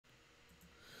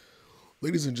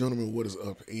Ladies and gentlemen, what is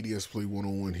up? ADS Play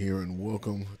 101 here, and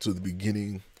welcome to the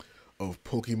beginning of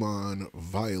Pokemon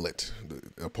Violet,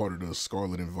 a part of the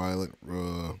Scarlet and Violet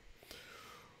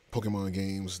Pokemon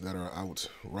games that are out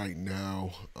right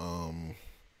now.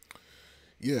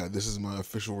 Yeah, this is my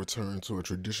official return to a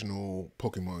traditional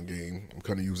Pokemon game. I'm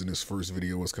kind of using this first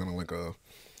video as kind of like a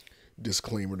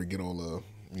disclaimer to get all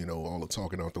all the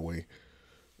talking out the way,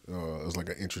 as like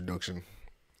an introduction.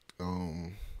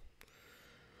 Um,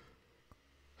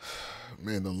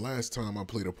 Man, the last time I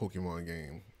played a Pokemon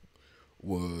game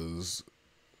was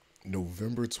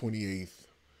November 28th,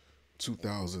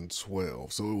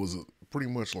 2012. So it was pretty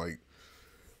much like,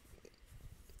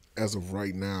 as of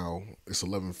right now, it's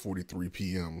 11:43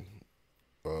 p.m.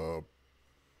 Uh,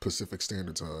 Pacific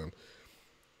Standard Time.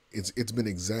 It's been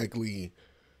exactly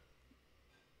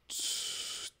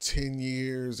 10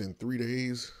 years and 3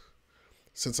 days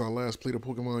since I last played a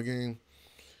Pokemon game,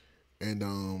 and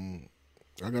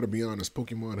I gotta be honest,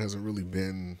 Pokemon hasn't really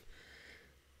been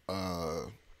uh,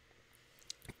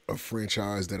 a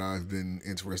franchise that I've been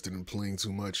interested in playing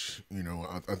too much.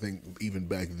 I think even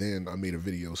back then I made a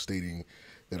video stating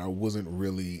that I wasn't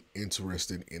really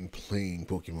interested in playing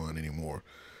Pokemon anymore,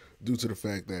 due to the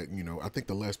fact that, I think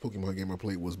the last Pokemon game I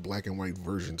played was Black and White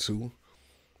version 2.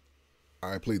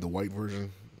 I played the white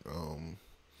version. Um,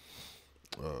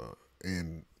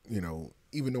 and,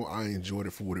 even though I enjoyed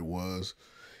it for what it was,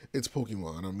 it's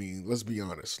Pokemon. I mean, let's be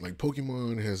honest. Like,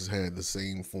 Pokemon has had the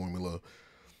same formula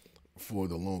for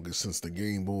the longest, since the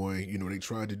Game Boy. They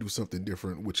tried to do something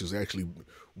different, which is actually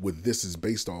what this is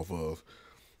based off of.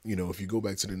 If you go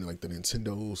back to the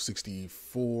Nintendo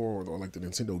 64, or like the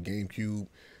Nintendo GameCube,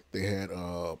 they had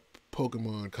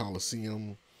Pokemon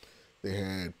Coliseum, they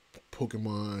had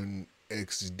Pokemon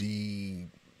XD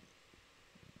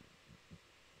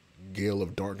Gale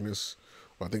of Darkness.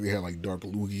 I think they had like Dark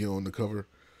Lugia on the cover.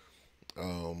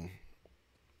 Um,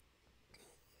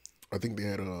 I think they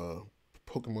had a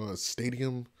Pokemon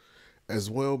Stadium as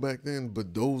well back then.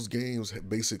 But those games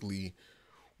basically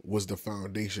was the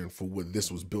foundation for what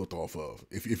this was built off of.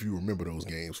 If you remember those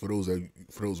games, for those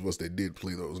of us that did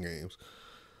play those games.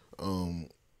 Um,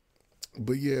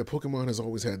 but yeah, Pokemon has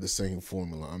always had the same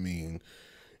formula. I mean,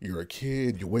 you're a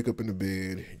kid, you wake up in the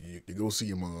bed, you go see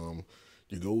your mom,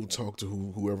 you go talk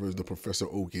to whoever the Professor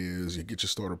Oak is, you get your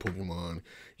starter Pokemon,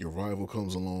 your rival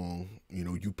comes along,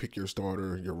 you pick your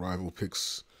starter, your rival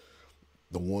picks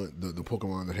the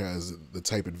Pokemon that has the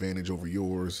type advantage over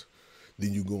yours.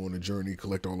 Then you go on a journey,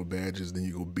 collect all the badges, then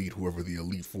you go beat whoever the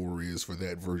Elite Four is for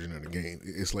that version of the game.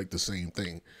 It's like the same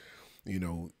thing.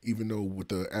 Even though with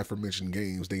the aforementioned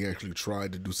games they actually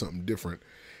tried to do something different,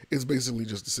 it's basically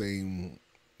just the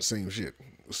same shit.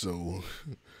 So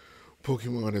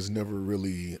Pokemon has never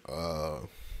really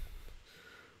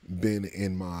been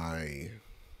in my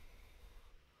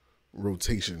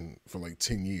rotation for like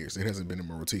 10 years. It hasn't been in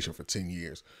my rotation for 10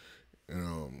 years.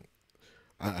 And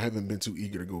I haven't been too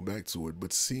eager to go back to it,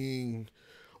 but seeing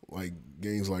like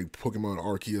games like Pokemon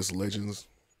Arceus Legends,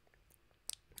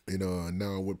 and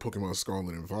now with Pokemon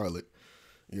Scarlet and Violet,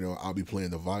 I'll be playing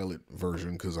the Violet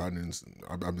version because I've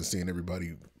been seeing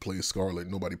everybody play Scarlet.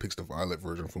 Nobody picks the Violet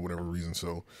version for whatever reason,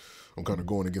 so I'm kind of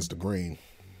going against the grain,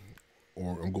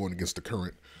 or I'm going against the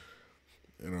current.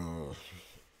 And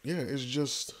yeah,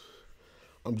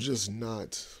 I'm just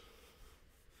not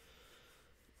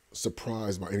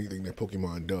surprised by anything that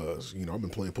Pokemon does. I've been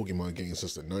playing Pokemon games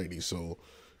since the '90s, so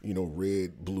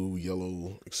red, blue,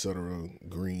 yellow, etc.,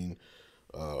 green.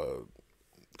 Of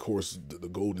course, the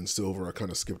gold and silver. I kind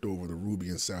of skipped over the ruby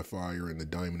and sapphire and the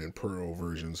diamond and pearl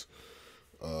versions.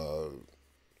 Uh,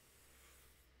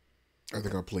 I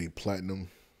think I played platinum,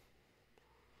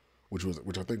 which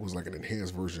I think was like an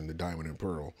enhanced version of the diamond and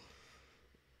pearl.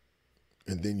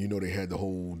 And then they had the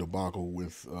whole debacle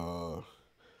with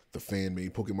the fan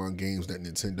made Pokemon games that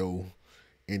Nintendo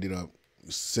ended up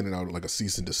sending out like a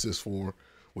cease and desist for,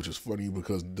 which is funny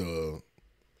because the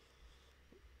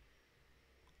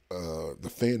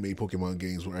fan made Pokemon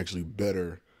games were actually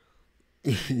better,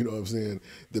 you know what I'm saying,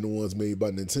 than the ones made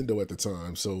by Nintendo at the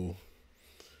time. So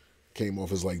came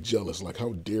off as like jealous, like,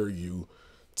 how dare you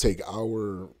take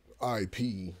our IP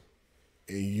and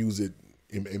use it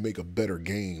and make a better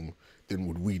game than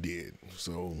what we did.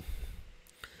 So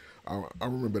I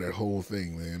remember that whole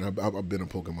thing, man. I've been a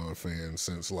Pokemon fan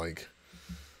since like,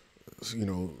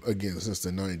 again, since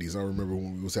the '90s. I remember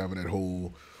when we was having that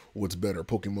whole what's better,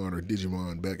 Pokemon or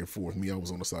Digimon, back and forth. Me, I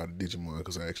was on the side of Digimon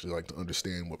because I actually like to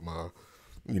understand what my,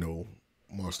 you know,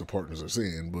 monster partners are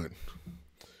saying. But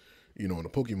on the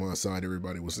Pokemon side,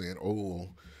 everybody was saying, oh,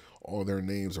 all their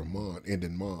names are Mon, end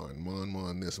in Mon,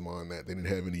 Mon, this, Mon, that. They didn't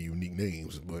have any unique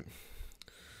names, but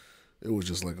it was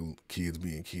just like kids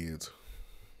being kids.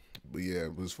 But yeah,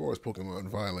 but as far as Pokemon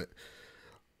Violet,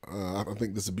 I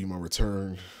think this would be my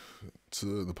return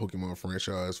to the Pokemon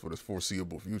franchise for the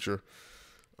foreseeable future.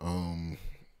 Um,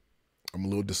 I'm a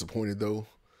little disappointed though,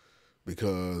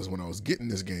 because when I was getting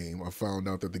this game, I found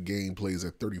out that the game plays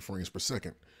at 30 frames per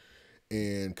second.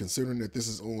 And considering that this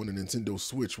is on a Nintendo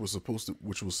Switch,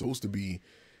 which was supposed to be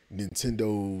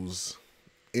Nintendo's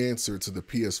answer to the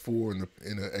PS4 and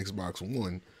the Xbox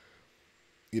One,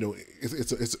 you know, at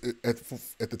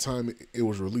the time it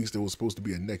was released, it was supposed to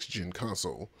be a next gen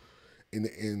console,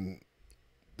 and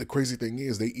the crazy thing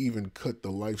is they even cut the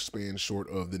lifespan short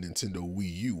of the Nintendo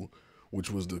Wii U,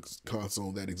 which was the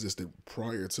console that existed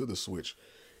prior to the Switch,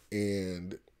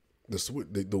 and the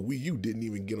Wii U didn't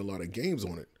even get a lot of games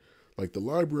on it. Like the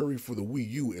library for the Wii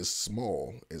U is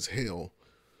small as hell,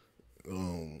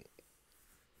 um,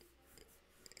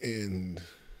 and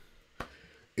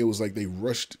it was like they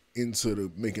rushed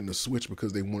into making the Switch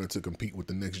because they wanted to compete with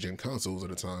the next gen consoles at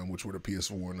the time, which were the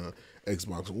PS4 and the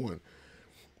Xbox One.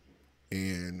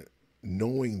 And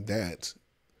knowing that,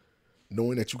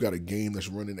 knowing that you got a game that's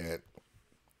running at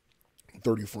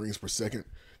 30 frames per second,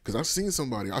 because I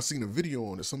seen a video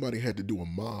on it. Somebody had to do a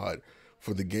mod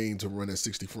for the game to run at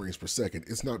 60 frames per second.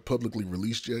 It's not publicly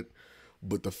released yet,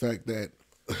 but the fact that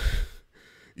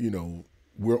you know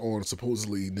we're on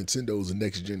supposedly Nintendo's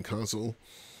next gen console,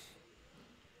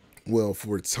 well,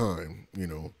 for its time, you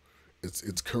know,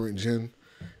 it's current gen,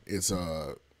 it's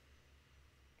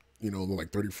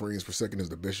like 30 frames per second is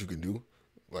the best you can do.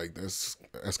 Like that's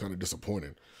kind of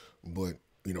disappointing. But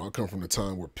I come from the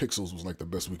time where pixels was like the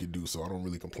best we could do, so I don't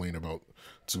really complain about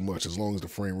too much as long as the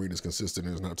frame rate is consistent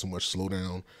and there's not too much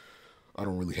slowdown. I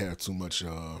don't really have too much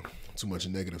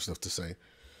negative stuff to say.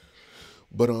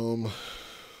 But I'm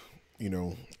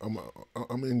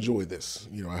gonna enjoy this.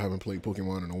 I haven't played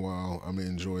Pokemon in a while. I'm gonna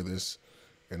enjoy this,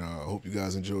 and I hope you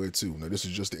guys enjoy it too. Now, this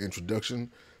is just the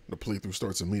introduction. The playthrough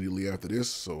starts immediately after this,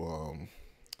 so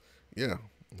yeah,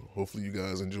 hopefully you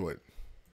guys enjoy it.